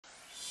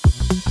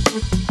Team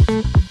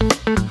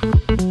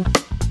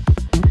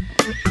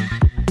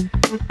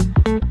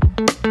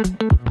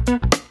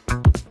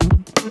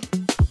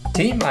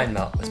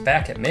Mindmelt is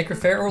back at Maker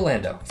Faire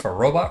Orlando for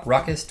Robot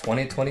Ruckus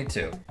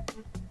 2022.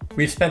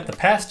 We've spent the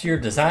past year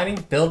designing,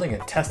 building,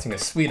 and testing a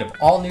suite of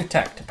all new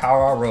tech to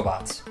power our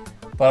robots.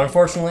 But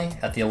unfortunately,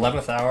 at the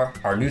 11th hour,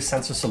 our new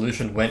sensor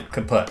solution went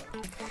kaput.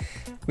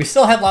 We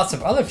still had lots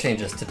of other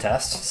changes to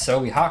test, so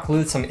we hot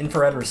glued some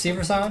infrared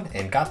receivers on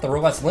and got the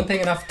robots limping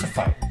enough to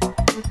fight.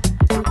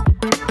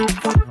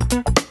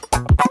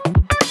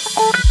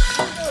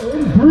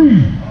 In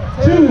 3,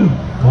 2,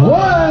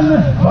 1,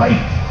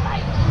 fight!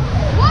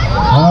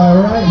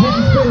 Alright, hit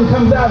and spin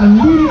comes out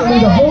immediately.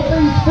 The whole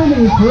thing's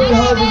spinning. It's really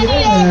hard to get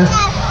in there.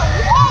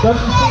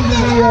 Doesn't seem to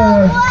be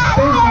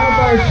phasing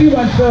Hellfire's too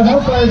much, so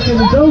Hellfire's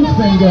getting its own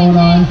spin going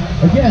on.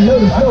 Again,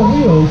 notice no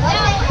wheels,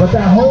 but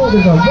that hole,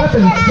 there's a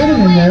weapon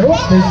spinning in there. Oh,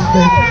 they kind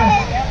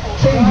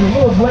of changing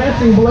little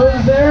glancing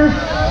blows there.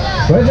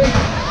 So I think,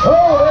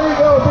 oh, there we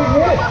go, big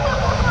hit.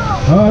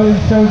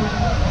 So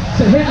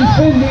hit and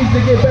spin needs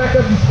to get back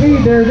up to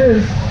speed. There it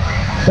is.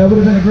 That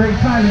would have been a great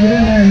time to get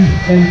in there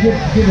and get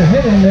a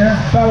hit in there.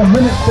 About a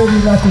minute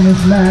 30 left in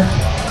this match.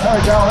 There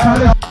we go.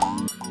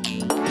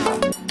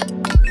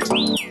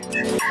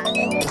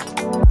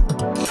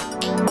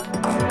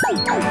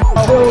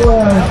 Still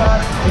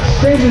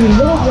exchanging a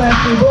little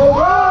glancing blow.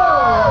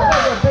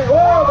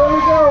 Whoa, there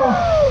we go.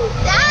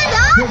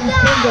 Hit and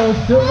spin goes,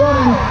 still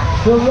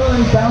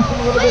running, bouncing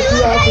a little bit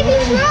throughout the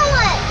ring.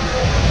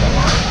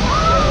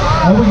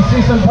 And we can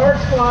see some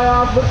parts fly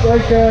off. Looks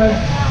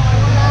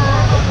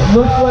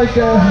like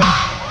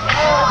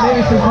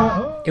maybe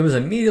some... It was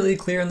immediately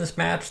clear in this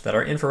match that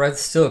our infrared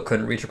still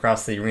couldn't reach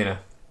across the arena.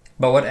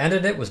 But what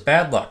ended it was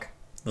bad luck.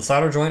 The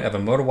solder joint of a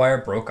motor wire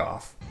broke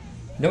off.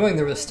 Knowing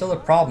there was still a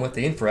problem with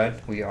the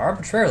infrared, we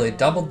arbitrarily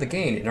doubled the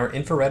gain in our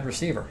infrared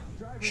receiver.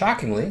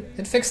 Shockingly,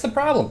 it fixed the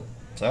problem.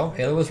 So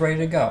Halo was ready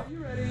to go.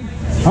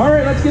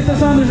 Alright, let's get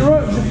this on this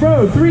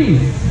road. 3,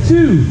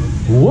 2,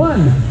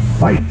 1,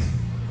 fight!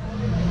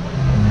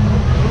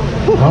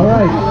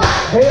 Alright.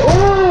 Hey,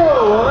 whoa!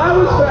 Well, that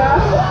was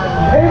fast.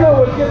 Halo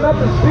was getting up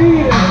to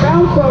speed and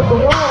bounced off the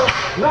wall,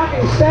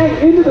 knocking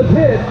Stank into the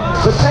pit.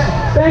 But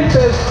Stank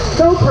says,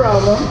 no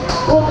problem.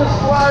 We'll just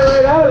fly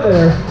right out of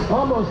there.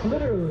 Almost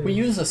literally. We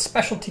use a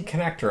specialty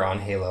connector on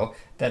Halo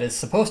that is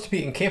supposed to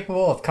be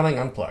incapable of coming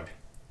unplugged.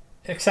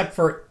 Except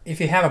for if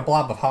you have a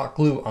blob of hot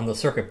glue on the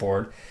circuit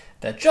board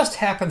that just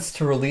happens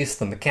to release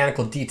the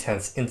mechanical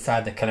detents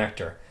inside the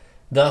connector,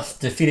 thus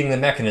defeating the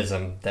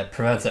mechanism that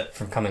prevents it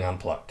from coming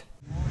unplugged.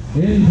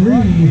 In 3,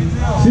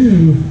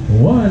 2,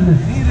 1,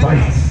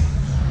 fight!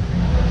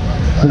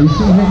 So you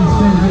see him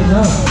getting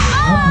up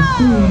to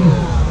speed.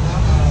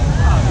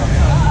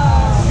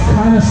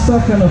 Kind of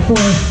stuck on the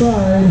far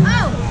side.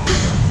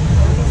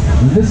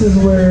 And this is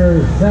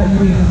where that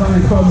unique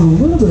design causes a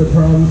little bit of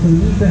problems because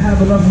it needs to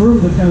have enough room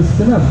to kind of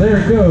spin up. There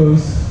it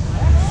goes.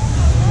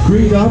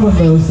 Green Goblin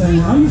though saying,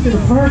 I'm just going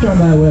to park on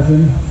that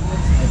weapon.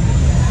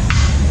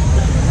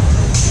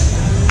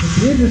 But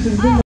the interesting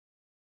thing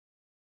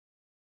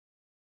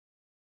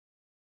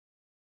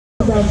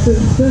about sit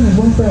and spin is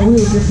once that wheel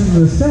gets into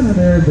the center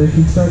there, they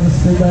can start to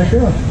spin back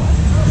up.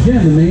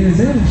 Again, the main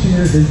advantage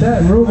here is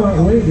that robot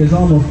weight is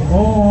almost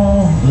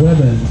all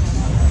webbing.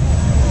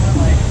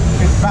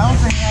 It's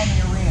bouncing around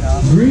the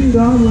arena. Green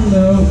Goblin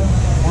though,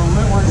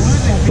 We're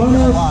losing spun a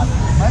up, lot.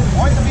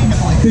 Point the beacon,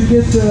 please.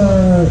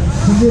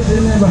 to get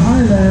in there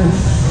behind that.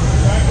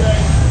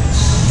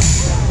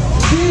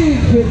 Big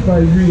hit by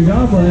Green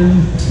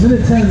Goblin.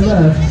 Minute 10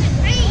 left.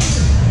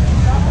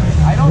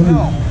 I don't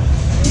know.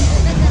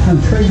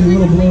 I'm trading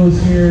little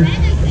blows here.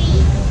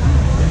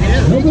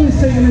 Nobody's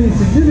taking any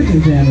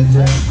significant damage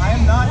yet. I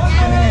am not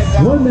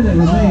getting it. 1 minute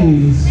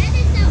remains.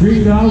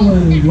 Green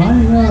Goblin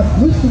lining up.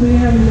 Looks to be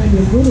having maybe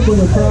a little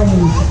bit of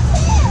problems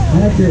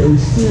accurately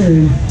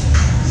steering.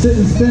 Sit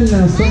and spin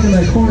now, stuck in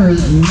that corner.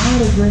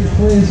 Not a great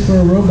place for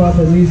a robot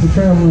that needs to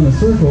travel in a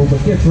circle,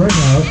 but gets right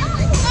out.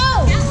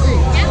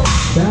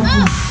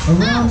 Bounces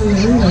around the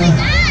arena.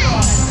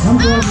 I'm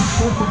glad this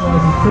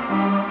plexiglass is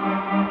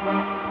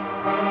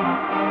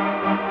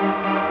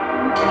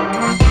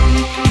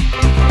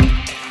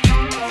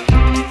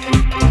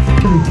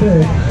pretty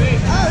thick.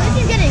 Oh, this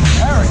is getting.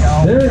 There we go.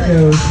 There it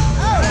goes.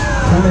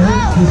 Kind of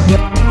hits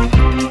this.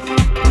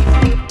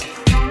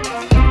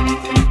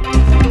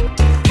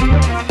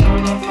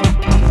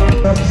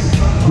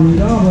 Green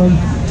Goblin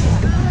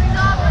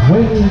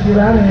waiting to get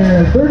out of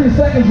here. 30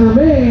 seconds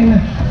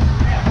remain.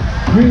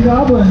 Green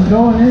Goblin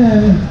going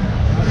in.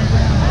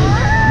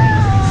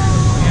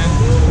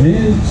 And we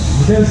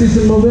gotta see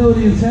some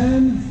mobility in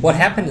 10. What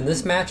happened in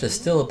this match is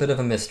still a bit of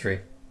a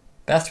mystery.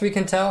 Best we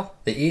can tell,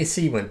 the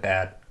EC went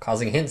bad,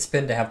 causing Hit and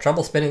Spin to have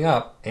trouble spinning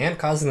up and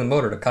causing the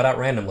motor to cut out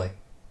randomly.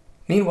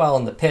 Meanwhile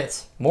in the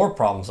pits, more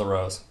problems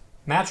arose.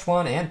 Match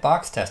 1 and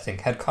box testing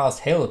had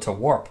caused Halo to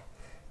warp.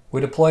 We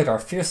deployed our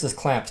fiercest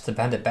clamps to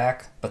bend it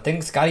back, but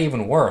things got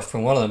even worse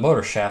when one of the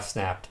motor shafts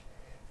snapped.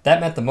 That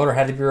meant the motor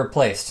had to be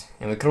replaced,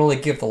 and we could only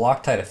give the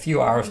Loctite a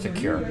few hours to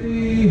cure.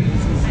 In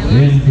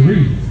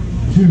 3,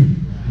 2,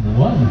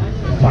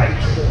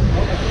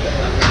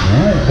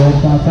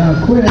 Halo pops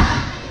out quick.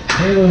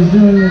 Halo's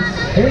doing its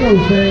Halo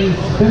thing,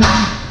 spinning.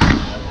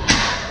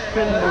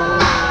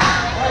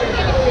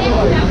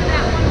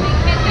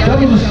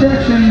 Double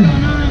destruction.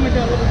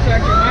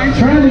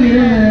 Trying to get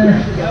in there.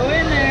 Go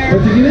in there. But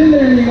to get in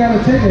there, you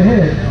gotta take a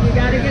hit. You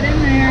gotta get in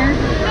there.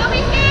 Don't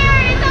be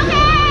scared, it's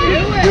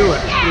okay! Do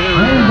it.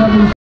 And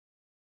double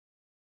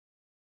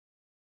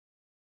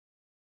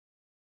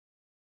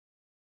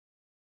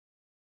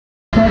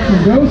destruction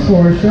goes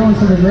for it, showing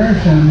some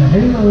aggression.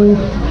 Halo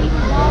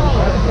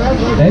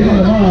egging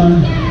them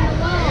on.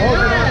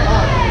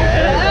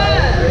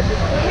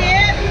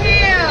 Hit him.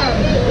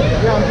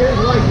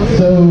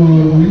 So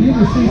we need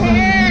to see some.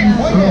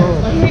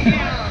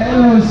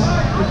 Halo's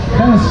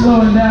kind of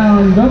slowing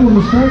down. Double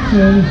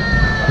destruction,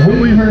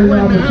 waiting for an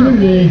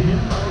opportunity.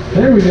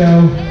 There we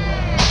go.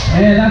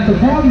 And that's the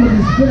problem with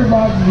the spinner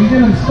boxes. You get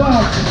them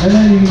stopped, and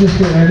then you can just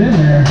get right in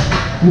there.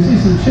 You see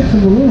some chips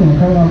of aluminum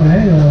coming off the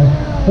Halo.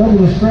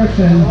 Double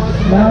destruction.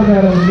 Now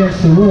got him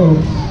against the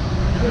ropes.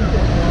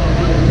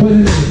 Put it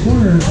in the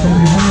corner. It's going to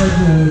be hard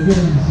to get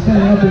him to spin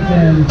up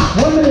again.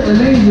 1 minute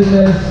remains in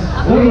this.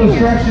 Double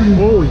destruction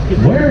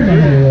wearing the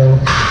Halo.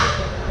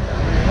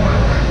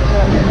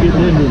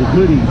 Getting into the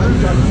goodies.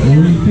 What do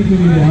you think we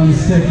need to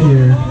unstick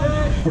here?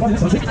 2, 1,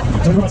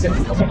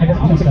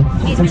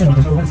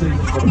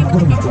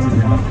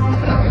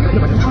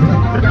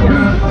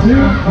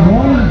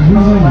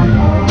 resuming.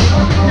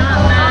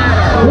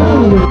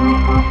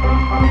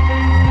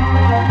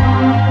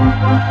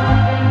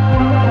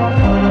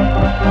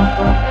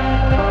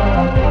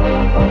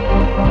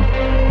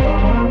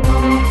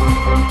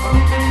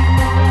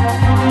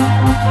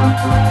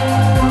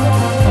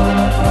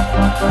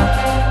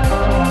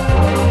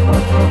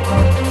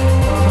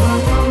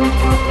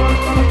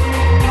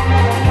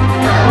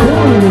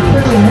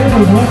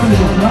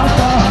 Knocked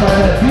off by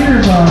that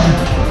beater bomb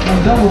on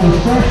double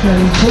destruction,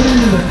 put it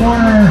into the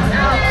corner,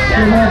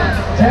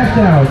 tapped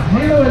out.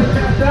 Halo is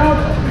tapped out,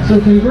 so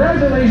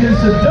congratulations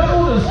to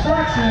double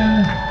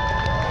destruction.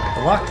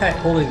 The Loctite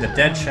holding the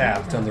dead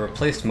shaft on the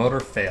replaced motor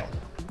failed.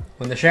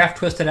 When the shaft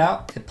twisted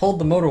out, it pulled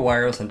the motor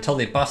wires until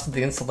they busted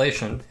the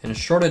insulation and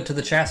shorted to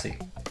the chassis.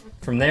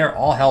 From there,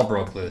 all hell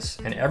broke loose,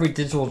 and every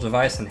digital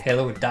device in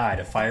Halo died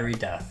a fiery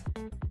death.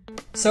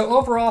 So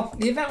overall,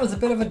 the event was a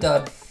bit of a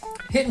dud.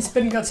 Hit and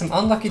Spin got some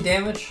unlucky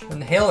damage,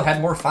 and Halo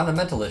had more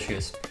fundamental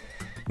issues.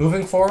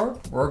 Moving forward,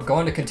 we're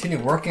going to continue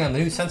working on the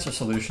new sensor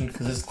solution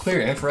because it's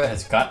clear infrared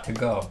has got to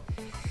go.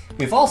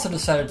 We've also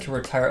decided to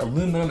retire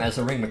aluminum as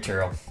a ring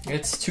material.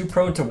 It's too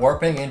prone to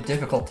warping and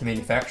difficult to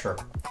manufacture.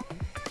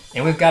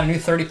 And we've got a new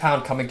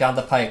 30-pound coming down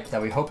the pipe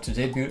that we hope to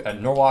debut at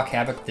Norwalk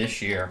Havoc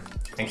this year.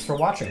 Thanks for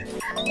watching.